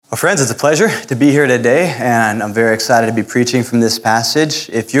Well, friends, it's a pleasure to be here today, and I'm very excited to be preaching from this passage.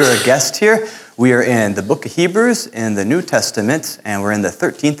 If you're a guest here, we are in the book of Hebrews in the New Testament, and we're in the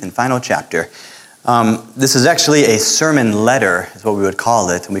 13th and final chapter. This is actually a sermon letter, is what we would call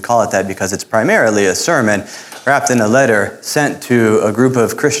it, and we call it that because it's primarily a sermon wrapped in a letter sent to a group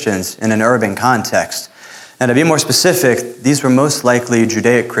of Christians in an urban context. And to be more specific, these were most likely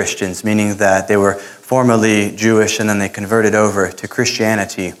Judaic Christians, meaning that they were formerly Jewish and then they converted over to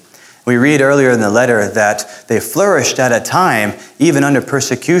Christianity. We read earlier in the letter that they flourished at a time, even under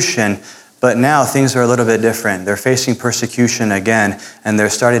persecution, but now things are a little bit different. They're facing persecution again, and they're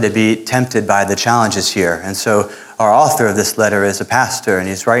starting to be tempted by the challenges here. And so our author of this letter is a pastor, and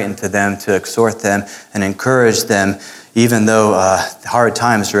he's writing to them to exhort them and encourage them, even though hard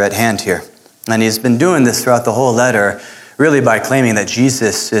times are at hand here. And he's been doing this throughout the whole letter, really by claiming that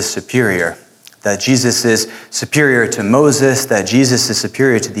Jesus is superior. That Jesus is superior to Moses, that Jesus is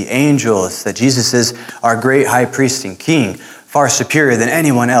superior to the angels, that Jesus is our great high priest and king, far superior than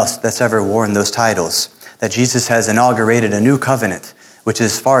anyone else that's ever worn those titles. That Jesus has inaugurated a new covenant, which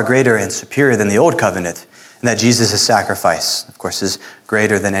is far greater and superior than the old covenant. And that Jesus' sacrifice, of course, is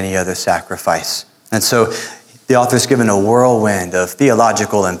greater than any other sacrifice. And so the author's given a whirlwind of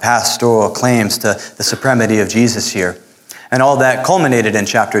theological and pastoral claims to the supremacy of Jesus here. And all that culminated in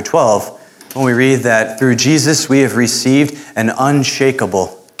chapter 12, when we read that through Jesus we have received an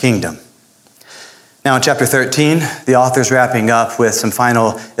unshakable kingdom. Now in chapter 13, the author's wrapping up with some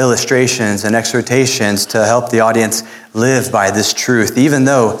final illustrations and exhortations to help the audience live by this truth, even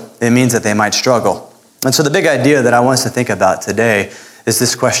though it means that they might struggle. And so the big idea that I want us to think about today is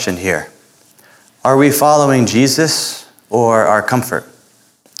this question here. Are we following Jesus or our comfort?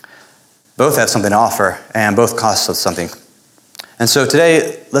 Both have something to offer, and both cost us something. And so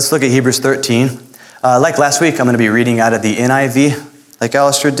today, let's look at Hebrews 13. Like last week, I'm going to be reading out of the NIV, like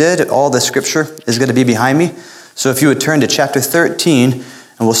Alistair did. All the scripture is going to be behind me. So if you would turn to chapter 13, and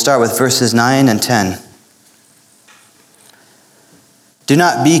we'll start with verses 9 and 10. Do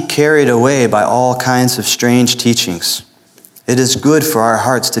not be carried away by all kinds of strange teachings. It is good for our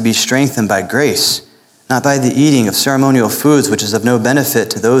hearts to be strengthened by grace, not by the eating of ceremonial foods, which is of no benefit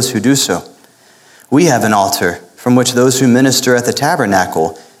to those who do so. We have an altar from which those who minister at the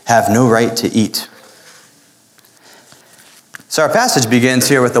tabernacle have no right to eat. So our passage begins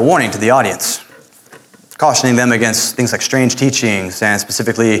here with a warning to the audience, cautioning them against things like strange teachings and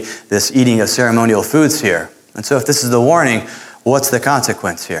specifically this eating of ceremonial foods here. And so if this is the warning, what's the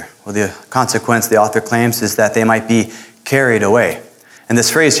consequence here? Well, the consequence, the author claims, is that they might be carried away. And this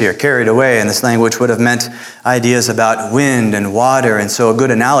phrase here, carried away, in this language would have meant ideas about wind and water. And so a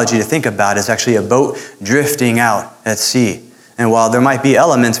good analogy to think about is actually a boat drifting out at sea. And while there might be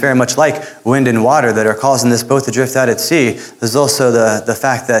elements very much like wind and water that are causing this boat to drift out at sea, there's also the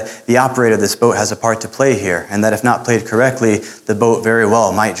fact that the operator of this boat has a part to play here, and that if not played correctly, the boat very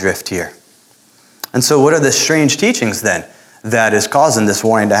well might drift here. And so what are the strange teachings then that is causing this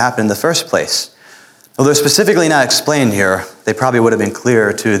warning to happen in the first place? Well, they're specifically not explained here. They probably would have been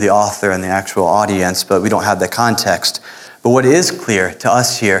clear to the author and the actual audience, but we don't have the context. But what is clear to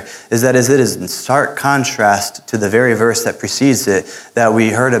us here is that it is in stark contrast to the very verse that precedes it that we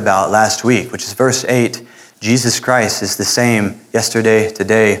heard about last week, which is verse 8. Jesus Christ is the same yesterday,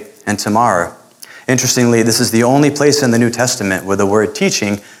 today, and tomorrow. Interestingly, this is the only place in the New Testament where the word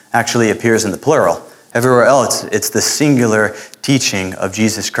teaching actually appears in the plural. Everywhere else, it's the singular teaching of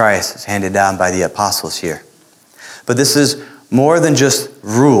Jesus Christ as handed down by the apostles here. But this is more than just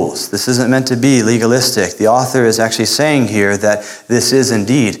rules. This isn't meant to be legalistic. The author is actually saying here that this is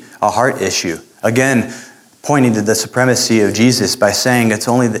indeed a heart issue. Again, pointing to the supremacy of Jesus by saying it's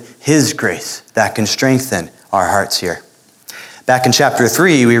only His grace that can strengthen our hearts here. Back in chapter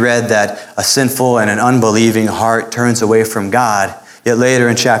 3, we read that a sinful and an unbelieving heart turns away from God. Yet later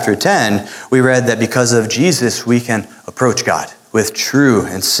in chapter 10, we read that because of Jesus, we can approach God with true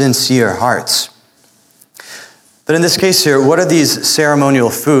and sincere hearts. But in this case here, what are these ceremonial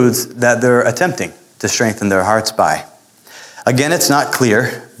foods that they're attempting to strengthen their hearts by? Again, it's not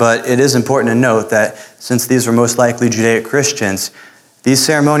clear, but it is important to note that since these were most likely Judaic Christians, these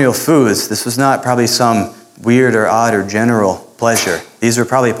ceremonial foods, this was not probably some weird or odd or general pleasure. These were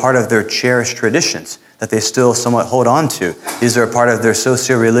probably part of their cherished traditions that they still somewhat hold on to. These are a part of their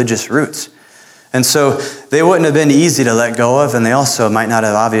socio-religious roots. And so they wouldn't have been easy to let go of, and they also might not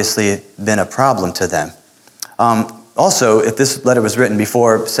have obviously been a problem to them. Also, if this letter was written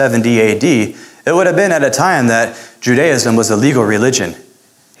before 70 AD, it would have been at a time that Judaism was a legal religion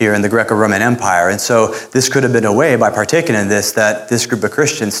here in the Greco-Roman Empire. And so this could have been a way, by partaking in this, that this group of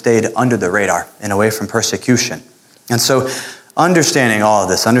Christians stayed under the radar and away from persecution. And so understanding all of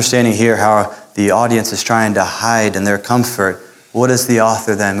this, understanding here how the audience is trying to hide in their comfort, what does the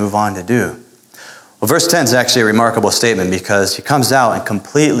author then move on to do? Well, verse 10 is actually a remarkable statement because he comes out and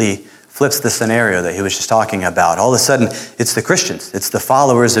completely flips the scenario that he was just talking about. All of a sudden, it's the Christians, it's the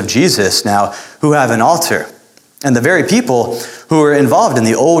followers of Jesus now who have an altar. And the very people who were involved in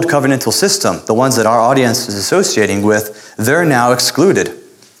the old covenantal system, the ones that our audience is associating with, they're now excluded.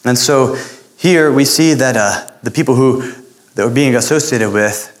 And so here we see that the people that were being associated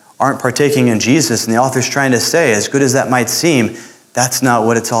with aren't partaking in Jesus, and the author's trying to say, as good as that might seem, that's not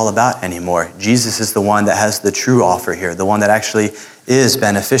what it's all about anymore. Jesus is the one that has the true offer here, the one that actually is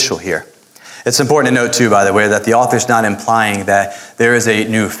beneficial here. It's important to note, too, by the way, that the author's not implying that there is a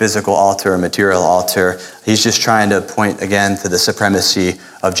new physical altar, a material altar. He's just trying to point, again, to the supremacy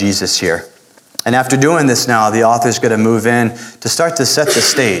of Jesus here. And after doing this now, the author's going to move in to start to set the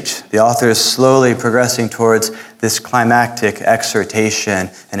stage. The author is slowly progressing towards this climactic exhortation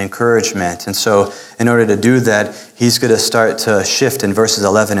and encouragement. And so in order to do that, he's going to start to shift in verses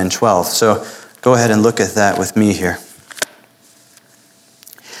 11 and 12. So go ahead and look at that with me here.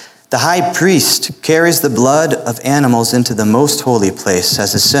 The high priest carries the blood of animals into the most holy place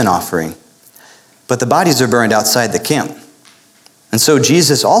as a sin offering, but the bodies are burned outside the camp. And so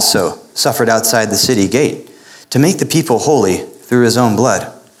Jesus also suffered outside the city gate to make the people holy through his own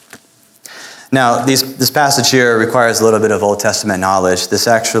blood. Now, this passage here requires a little bit of Old Testament knowledge. This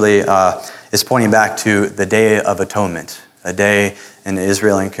actually is pointing back to the Day of Atonement, a day in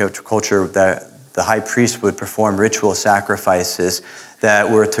Israeli culture that the high priest would perform ritual sacrifices that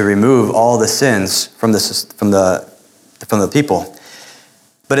were to remove all the sins from the people.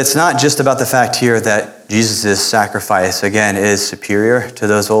 But it's not just about the fact here that Jesus' sacrifice, again, is superior to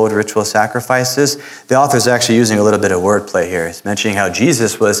those old ritual sacrifices. The author's actually using a little bit of wordplay here. He's mentioning how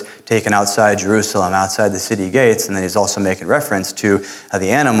Jesus was taken outside Jerusalem, outside the city gates, and then he's also making reference to how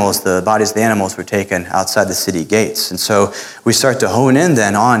the bodies of the animals were taken outside the city gates. And so we start to hone in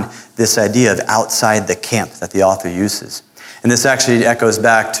then on this idea of outside the camp that the author uses. And this actually echoes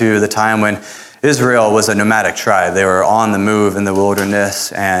back to the time when Israel was a nomadic tribe. They were on the move in the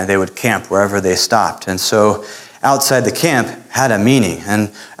wilderness, and they would camp wherever they stopped. And so outside the camp had a meaning.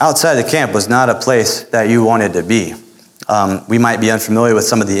 And outside the camp was not a place that you wanted to be. We might be unfamiliar with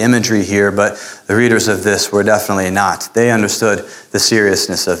some of the imagery here, but the readers of this were definitely not. They understood the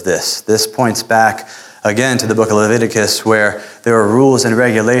seriousness of this. This points back again to the book of Leviticus, where there are rules and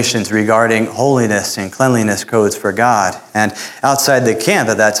regulations regarding holiness and cleanliness codes for God. And outside the camp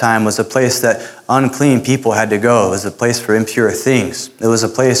at that time was a place that unclean people had to go. It was a place for impure things. It was a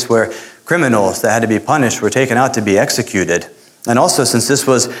place where criminals that had to be punished were taken out to be executed. And also, since this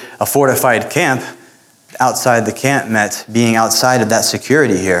was a fortified camp, outside the camp meant being outside of that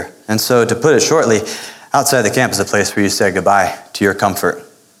security here. And so, to put it shortly, outside the camp is a place where you say goodbye to your comfort.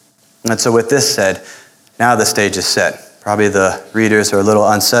 And so with this said, now the stage is set. Probably the readers are a little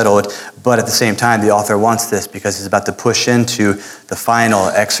unsettled, but at the same time, the author wants this because he's about to push into the final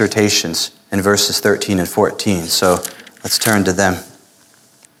exhortations in verses 13 and 14. So let's turn to them.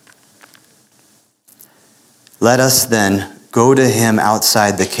 Let us then go to him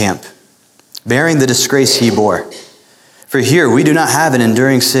outside the camp, bearing the disgrace he bore. For here we do not have an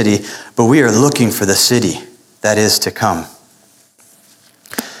enduring city, but we are looking for the city that is to come.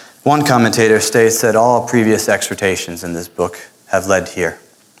 One commentator states that all previous exhortations in this book have led here.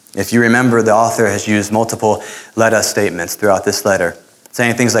 If you remember, the author has used multiple let us statements throughout this letter,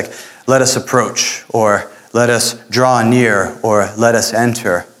 saying things like, let us approach, or let us draw near, or let us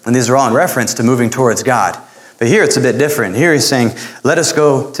enter. And these are all in reference to moving towards God. But here it's a bit different. Here he's saying, let us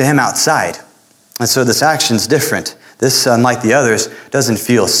go to him outside. And so this action's different. This, unlike the others, doesn't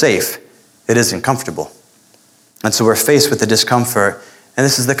feel safe. It isn't comfortable. And so we're faced with the discomfort. And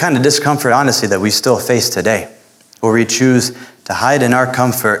this is the kind of discomfort, honestly, that we still face today, where we choose to hide in our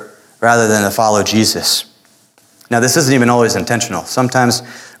comfort rather than to follow Jesus. Now, this isn't even always intentional. Sometimes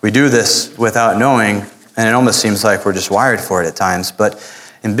we do this without knowing, and it almost seems like we're just wired for it at times. But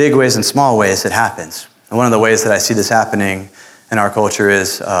in big ways and small ways, it happens. And one of the ways that I see this happening in our culture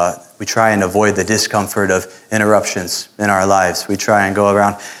is we try and avoid the discomfort of interruptions in our lives. We try and go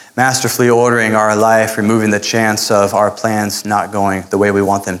around masterfully ordering our life, removing the chance of our plans not going the way we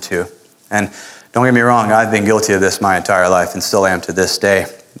want them to. And don't get me wrong, I've been guilty of this my entire life and still am to this day.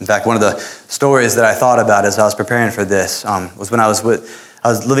 In fact, one of the stories that I thought about as I was preparing for this was when I was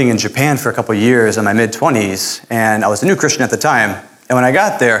living in Japan for a couple of years in my mid-20s, and I was a new Christian at the time. And when I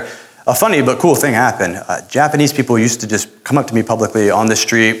got there, a funny but cool thing happened. Japanese people used to just come up to me publicly on the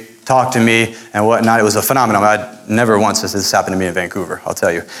street, talk to me and whatnot. It was a phenomenon. I'd never once has this happened to me in Vancouver, I'll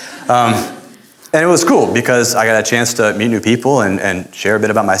tell you. And it was cool because I got a chance to meet new people and share a bit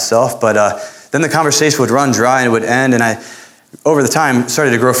about myself. But then the conversation would run dry and it would end. And I, over the time,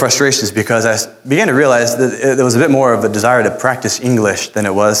 started to grow frustrations because I began to realize that there was a bit more of a desire to practice English than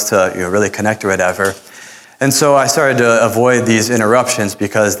it was to really connect or whatever. And so I started to avoid these interruptions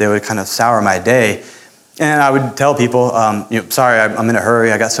because they would kind of sour my day. And I would tell people, sorry, I'm in a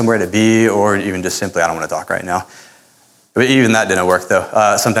hurry, I got somewhere to be, or even just simply, I don't want to talk right now. But even that didn't work,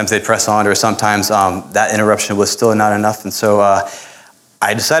 though. Sometimes they'd press on, or sometimes that interruption was still not enough. And so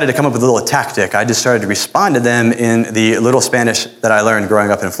I decided to come up with a little tactic. I just started to respond to them in the little Spanish that I learned growing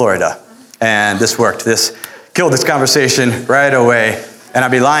up in Florida. And this worked. This killed this conversation right away. And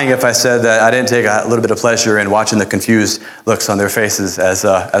I'd be lying if I said that I didn't take a little bit of pleasure in watching the confused looks on their faces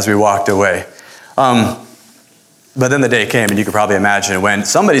as we walked away. But then the day came, and you could probably imagine, when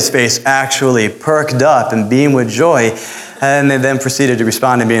somebody's face actually perked up and beamed with joy, and they then proceeded to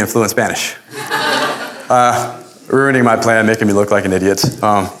respond in being fluent Spanish. Ruining my plan, making me look like an idiot.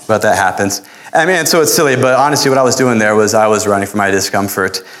 But that happens. I mean, so it's silly, but honestly what I was doing there was I was running from my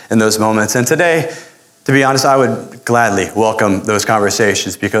discomfort in those moments. And today, to be honest, I would gladly welcome those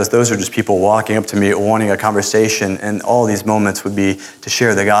conversations because those are just people walking up to me wanting a conversation, and all these moments would be to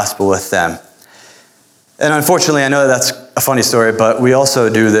share the gospel with them. And unfortunately, I know that's a funny story, but we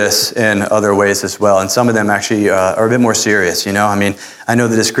also do this in other ways as well. And some of them actually are a bit more serious, you know? I mean, I know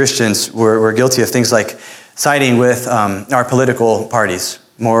that as Christians, we're guilty of things like siding with our political parties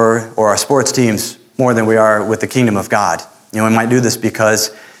more, or our sports teams more than we are with the kingdom of God. You know, we might do this because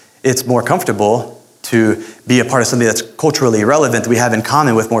it's more comfortable to be a part of something that's culturally relevant that we have in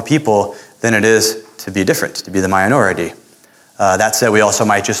common with more people than it is to be different, to be the minority. That said, we also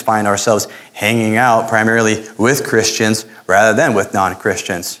might just find ourselves hanging out primarily with Christians rather than with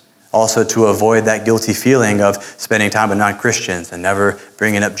non-Christians. Also to avoid that guilty feeling of spending time with non-Christians and never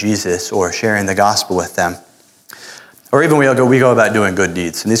bringing up Jesus or sharing the gospel with them. Or even we go about doing good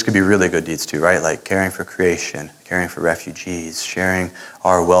deeds. And these could be really good deeds too, right? Like caring for creation, caring for refugees, sharing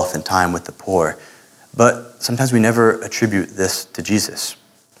our wealth and time with the poor. But sometimes we never attribute this to Jesus.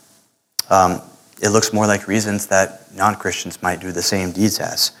 It looks more like reasons that non-Christians might do the same deeds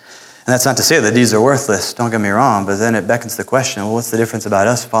as. And that's not to say that these are worthless, don't get me wrong, but then it beckons the question, well, what's the difference about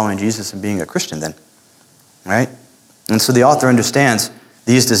us following Jesus and being a Christian then? Right? And so the author understands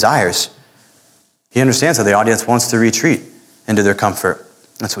these desires. He understands that the audience wants to retreat into their comfort.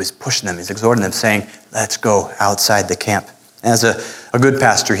 And so he's pushing them, he's exhorting them, saying, let's go outside the camp. As a good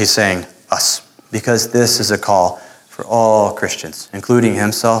pastor, he's saying, us, because this is a call for all Christians, including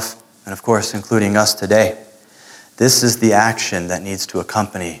himself, and of course, including us today. This is the action that needs to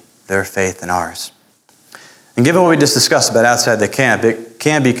accompany their faith and ours. And given what we just discussed about outside the camp, it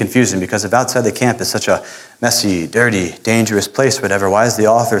can be confusing because if outside the camp is such a messy, dirty, dangerous place, whatever, why is the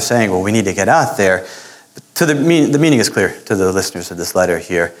author saying, well, we need to get out there? The meaning is clear to the listeners of this letter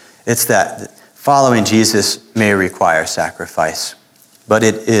here. It's that following Jesus may require sacrifice, but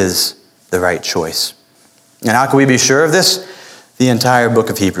it is the right choice. And how can we be sure of this? The entire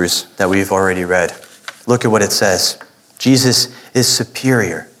book of Hebrews that we've already read. Look at what it says. Jesus is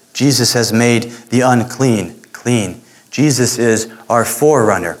superior. Jesus has made the unclean clean. Jesus is our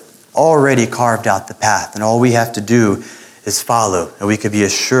forerunner, already carved out the path, and all we have to do is follow, and we could be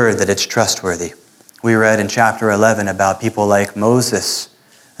assured that it's trustworthy. We read in chapter 11 about people like Moses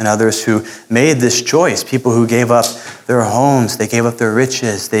and others who made this choice, people who gave up their homes, they gave up their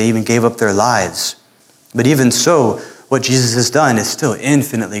riches, they even gave up their lives. But even so, what Jesus has done is still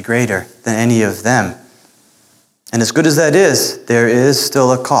infinitely greater than any of them. And as good as that is, there is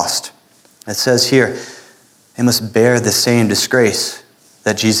still a cost. It says here, they must bear the same disgrace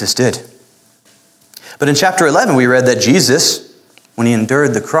that Jesus did. But in chapter 11, we read that Jesus, when he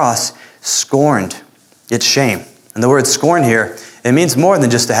endured the cross, scorned its shame. And the word scorn here, it means more than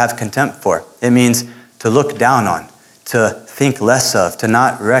just to have contempt for. It means to look down on, to think less of, to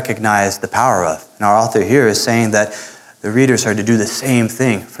not recognize the power of. And our author here is saying that the readers are to do the same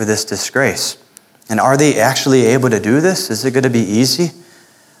thing for this disgrace. And are they actually able to do this? Is it going to be easy?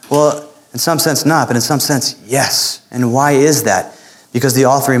 Well, in some sense not, but in some sense, yes. And why is that? Because the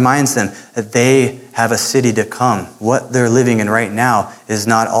author reminds them that they have a city to come. What they're living in right now is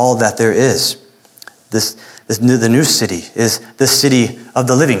not all that there is. The new city is the city of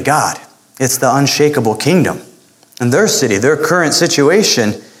the living God. It's the unshakable kingdom. And their city, their current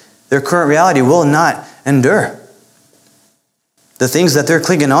situation, their current reality will not endure. The things that they're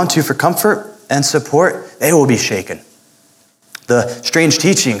clinging on to for comfort and support, they will be shaken. The strange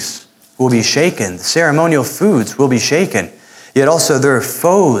teachings will be shaken. The ceremonial foods will be shaken. Yet also their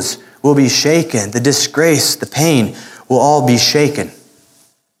foes will be shaken. The disgrace, the pain will all be shaken.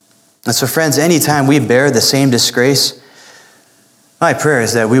 And so, friends, anytime we bear the same disgrace, my prayer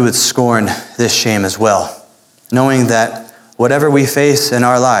is that we would scorn this shame as well, knowing that whatever we face in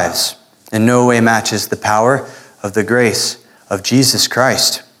our lives in no way matches the power of the grace of Jesus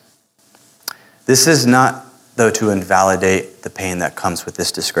Christ. This is not, though, to invalidate the pain that comes with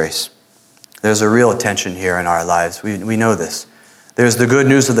this disgrace. There's a real tension here in our lives. We know this. There's the good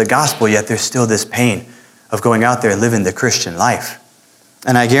news of the gospel, yet there's still this pain of going out there and living the Christian life.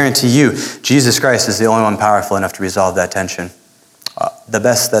 And I guarantee you, Jesus Christ is the only one powerful enough to resolve that tension. The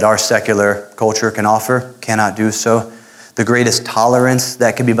best that our secular culture can offer cannot do so. The greatest tolerance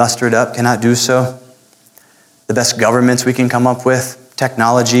that can be mustered up cannot do so. The best governments we can come up with,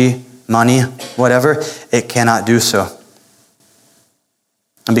 technology, money, whatever, it cannot do so.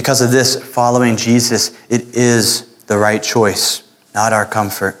 And because of this, following Jesus, it is the right choice, not our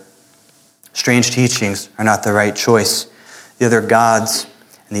comfort. Strange teachings are not the right choice. The other gods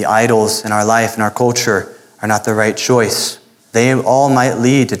and the idols in our life and our culture are not the right choice. They all might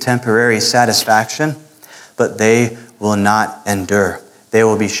lead to temporary satisfaction, but they will not endure. They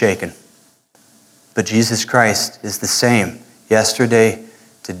will be shaken. But Jesus Christ is the same yesterday,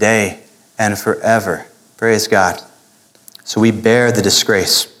 today, and forever. Praise God. So we bear the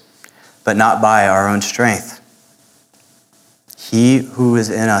disgrace, but not by our own strength. He who is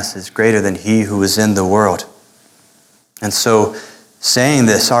in us is greater than he who is in the world. And so, saying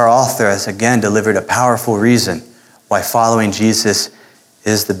this, our author has again delivered a powerful reason why following Jesus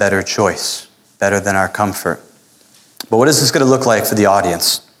is the better choice, better than our comfort. But what is this going to look like for the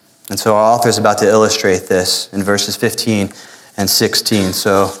audience? And so our author is about to illustrate this in verses 15 and 16.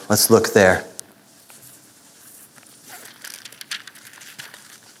 So let's look there.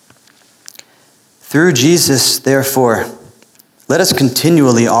 Through Jesus, therefore, let us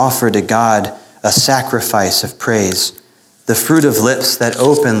continually offer to God a sacrifice of praise, the fruit of lips that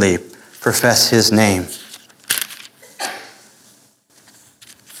openly profess his name.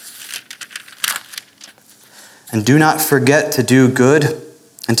 And do not forget to do good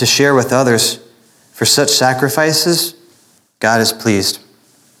and to share with others. For such sacrifices, God is pleased.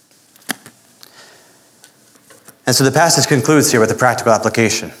 And so the passage concludes here with a practical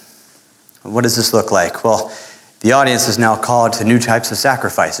application. What does this look like? Well, the audience is now called to new types of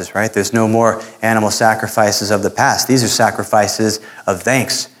sacrifices, right? There's no more animal sacrifices of the past. These are sacrifices of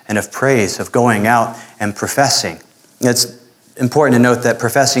thanks and of praise, of going out and professing. It's important to note that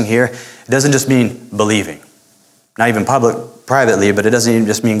professing here, it doesn't just mean believing. Not even privately, but it doesn't even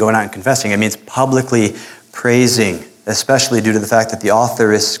just mean going out and confessing. It means publicly praising, especially due to the fact that the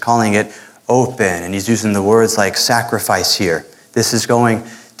author is calling it open, and he's using the words like sacrifice here. This is going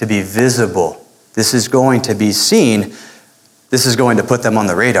to be visible. This is going to be seen. This is going to put them on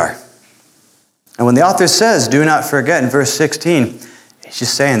the radar. And when the author says, do not forget in verse 16, he's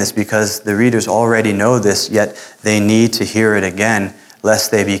just saying this because the readers already know this, yet they need to hear it again,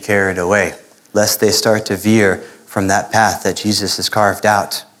 lest they be carried away, lest they start to veer from that path that Jesus has carved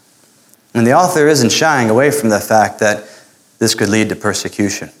out. And the author isn't shying away from the fact that this could lead to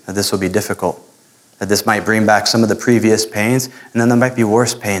persecution, that this will be difficult, that this might bring back some of the previous pains, and then there might be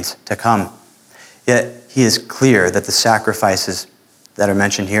worse pains to come. Yet he is clear that the sacrifices that are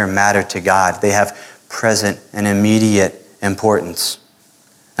mentioned here matter to God. They have present and immediate importance.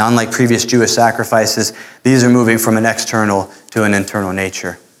 Now, unlike previous Jewish sacrifices, these are moving from an external to an internal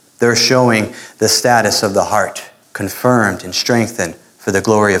nature. They're showing the status of the heart, confirmed and strengthened for the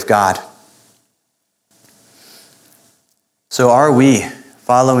glory of God. So are we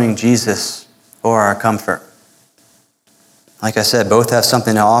following Jesus or our comfort? Like I said, both have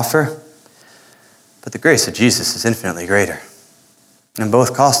something to offer, but the grace of Jesus is infinitely greater. And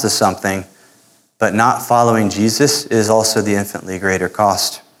both cost us something, but not following Jesus is also the infinitely greater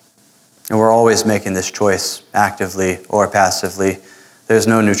cost. And we're always making this choice, actively or passively. There's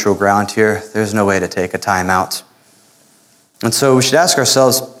no neutral ground here. There's no way to take a time out. And so we should ask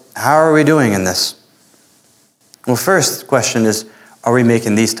ourselves, how are we doing in this? Well, first, the question is, are we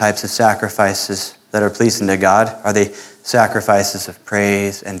making these types of sacrifices that are pleasing to God? Are they sacrifices of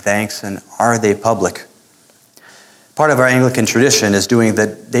praise and thanks, and are they public? Part of our Anglican tradition is doing the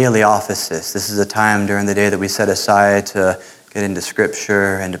daily offices. This is a time during the day that we set aside to get into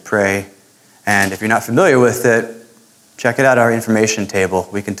Scripture and to pray. And if you're not familiar with it, check it out, our information table.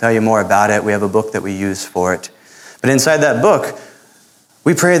 We can tell you more about it. We have a book that we use for it. But inside that book,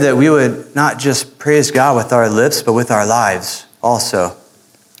 we pray that we would not just praise God with our lips, but with our lives also.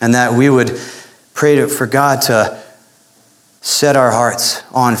 And that we would pray for God to set our hearts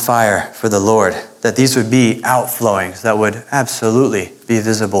on fire for the Lord. That these would be outflowings that would absolutely be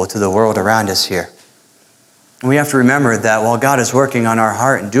visible to the world around us here. And we have to remember that while God is working on our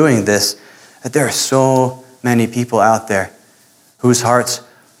heart and doing this, that there are so many people out there whose hearts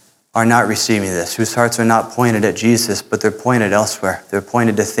are not receiving this, whose hearts are not pointed at Jesus, but they're pointed elsewhere. They're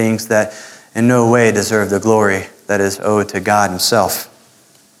pointed to things that in no way deserve the glory that is owed to God himself.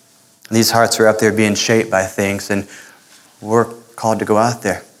 And these hearts are up there being shaped by things, and we're called to go out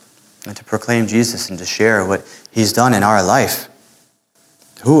there and to proclaim Jesus and to share what he's done in our life.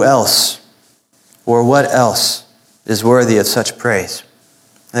 Who else or what else is worthy of such praise?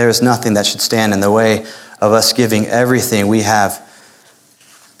 There is nothing that should stand in the way of us giving everything we have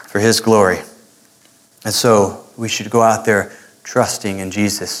for his glory. And so we should go out there trusting in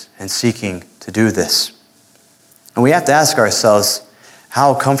Jesus and seeking to do this. And we have to ask ourselves,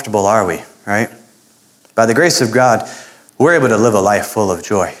 how comfortable are we, right? By the grace of God, we're able to live a life full of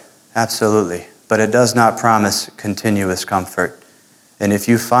joy. Absolutely. But it does not promise continuous comfort. And if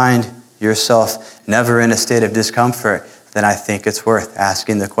you find yourself never in a state of discomfort, then I think it's worth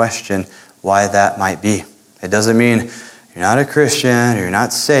asking the question why that might be. It doesn't mean you're not a Christian or you're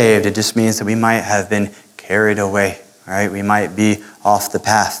not saved. It just means that we might have been carried away, right? We might be off the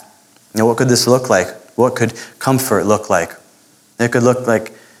path. Now, what could this look like? What could comfort look like? It could look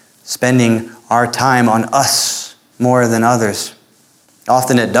like spending our time on us more than others.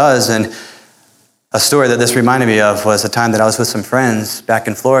 Often it does, and a story that this reminded me of was a time that I was with some friends back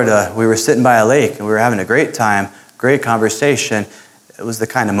in Florida. We were sitting by a lake, and we were having a great time, great conversation. It was the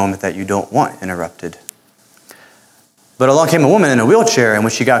kind of moment that you don't want interrupted. But along came a woman in a wheelchair, and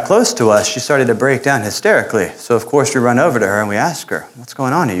when she got close to us, she started to break down hysterically. So, of course, we run over to her, and we ask her, "What's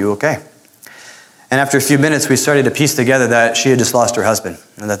going on? Are you okay?" And after a few minutes, we started to piece together that she had just lost her husband,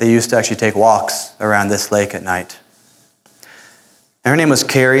 and that they used to actually take walks around this lake at night. And her name was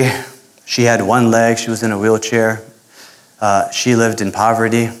Carrie. She had one leg. She was in a wheelchair. She lived in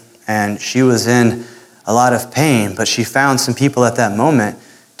poverty, and she was in a lot of pain, but she found some people at that moment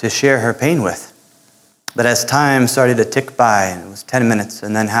to share her pain with. But as time started to tick by, and it was 10 minutes,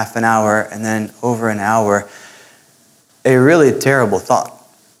 and then half an hour, and then over an hour, a really terrible thought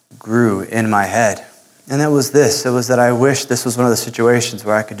grew in my head. And it was this. It was that I wish this was one of the situations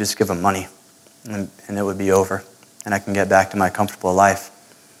where I could just give them money, and it would be over, and I can get back to my comfortable life.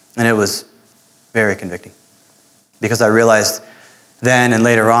 And it was very convicting, because I realized then and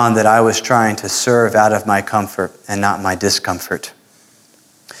later on that I was trying to serve out of my comfort and not my discomfort.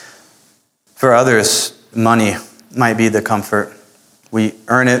 For others, money might be the comfort. We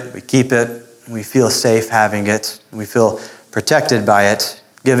earn it, we keep it, we feel safe having it, we feel protected by it,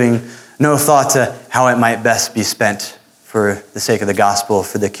 giving no thought to how it might best be spent for the sake of the gospel,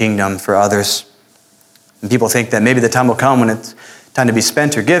 for the kingdom, for others. And people think that maybe the time will come when it's time to be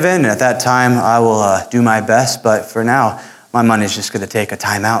spent or given, and at that time I will do my best, but for now, my money is just going to take a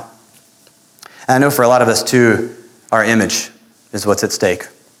time out. And I know for a lot of us too, our image is what's at stake.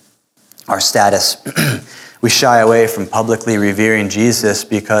 Our status. We shy away from publicly revering Jesus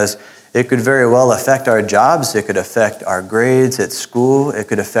because it could very well affect our jobs, it could affect our grades at school, it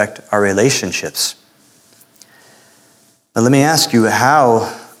could affect our relationships. But let me ask you,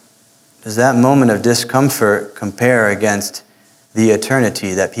 how does that moment of discomfort compare against the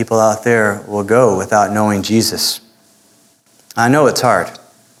eternity that people out there will go without knowing Jesus? I know it's hard.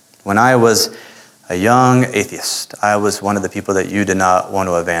 When I was a young atheist, I was one of the people that you did not want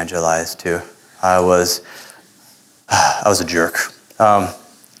to evangelize to. I was a jerk.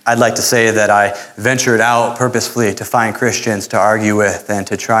 I'd like to say that I ventured out purposefully to find Christians to argue with and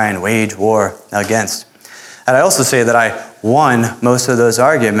to try and wage war against. And I also say that I won most of those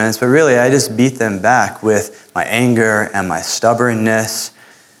arguments, but really I just beat them back with my anger and my stubbornness.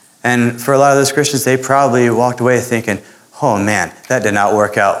 And for a lot of those Christians, they probably walked away thinking, oh man, that did not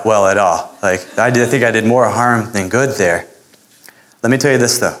work out well at all. I think I did more harm than good there. Let me tell you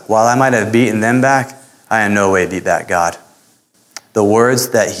this though, while I might have beaten them back, I in no way beat back God. The words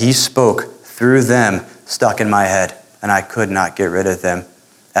that he spoke through them stuck in my head, and I could not get rid of them.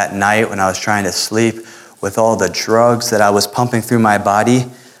 At night when I was trying to sleep, with all the drugs that I was pumping through my body,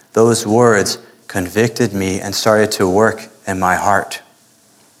 those words convicted me and started to work in my heart.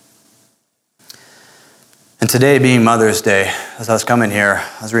 And today being Mother's Day, as I was coming here,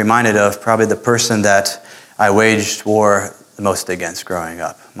 I was reminded of probably the person that I waged war the most against growing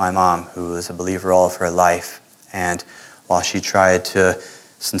up. My mom, who was a believer all of her life. And while she tried to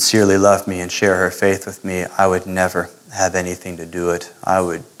sincerely love me and share her faith with me, I would never have anything to do it. I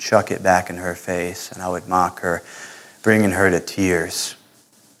would chuck it back in her face and I would mock her, bringing her to tears.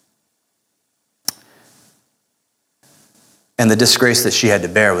 And the disgrace that she had to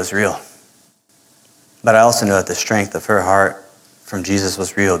bear was real. But I also know that the strength of her heart from Jesus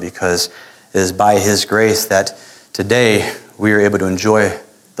was real, because It is by his grace that today we are able to enjoy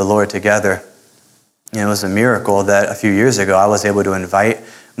the Lord together. It was a miracle that a few years ago I was able to invite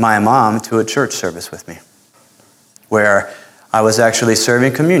my mom to a church service with me, where I was actually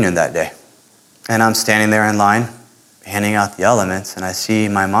serving communion that day. And I'm standing there in line, handing out the elements, and I see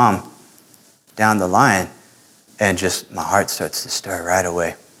my mom down the line, and just my heart starts to stir right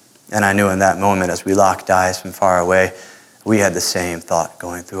away. And I knew in that moment, as we locked eyes from far away, we had the same thought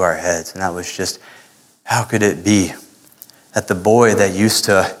going through our heads, and that was just, how could it be that the boy that used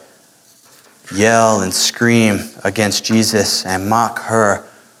to yell and scream against Jesus and mock her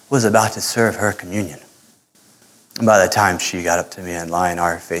was about to serve her communion? And by the time she got up to me in line,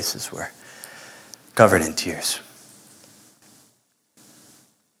 our faces were covered in tears.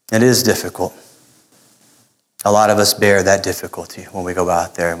 It is difficult. A lot of us bear that difficulty when we go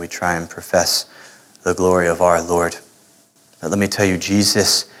out there and we try and profess the glory of our Lord. But let me tell you,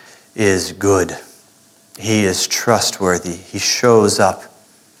 Jesus is good. He is trustworthy. He shows up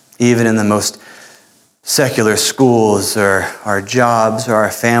even in the most secular schools or our jobs or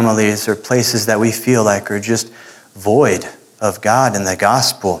our families or places that we feel like are just void of God and the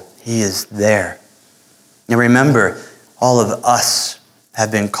gospel. He is there. And remember, all of us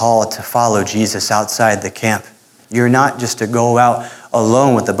have been called to follow Jesus outside the camp. You're not just to go out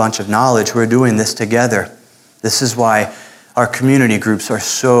alone with a bunch of knowledge. We're doing this together. This is why our community groups are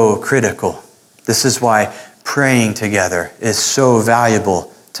so critical. This is why praying together is so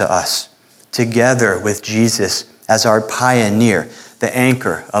valuable to us. Together with Jesus as our pioneer, the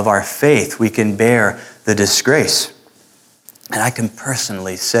anchor of our faith, we can bear the disgrace. And I can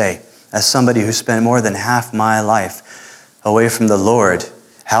personally say, as somebody who spent more than half my life away from the Lord,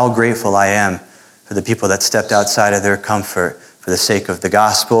 how grateful I am for the people that stepped outside of their comfort for the sake of the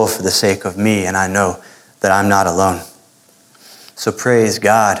gospel, for the sake of me, and I know that I'm not alone. So praise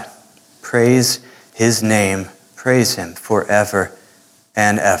God. Praise his name. Praise him forever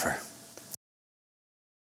and ever.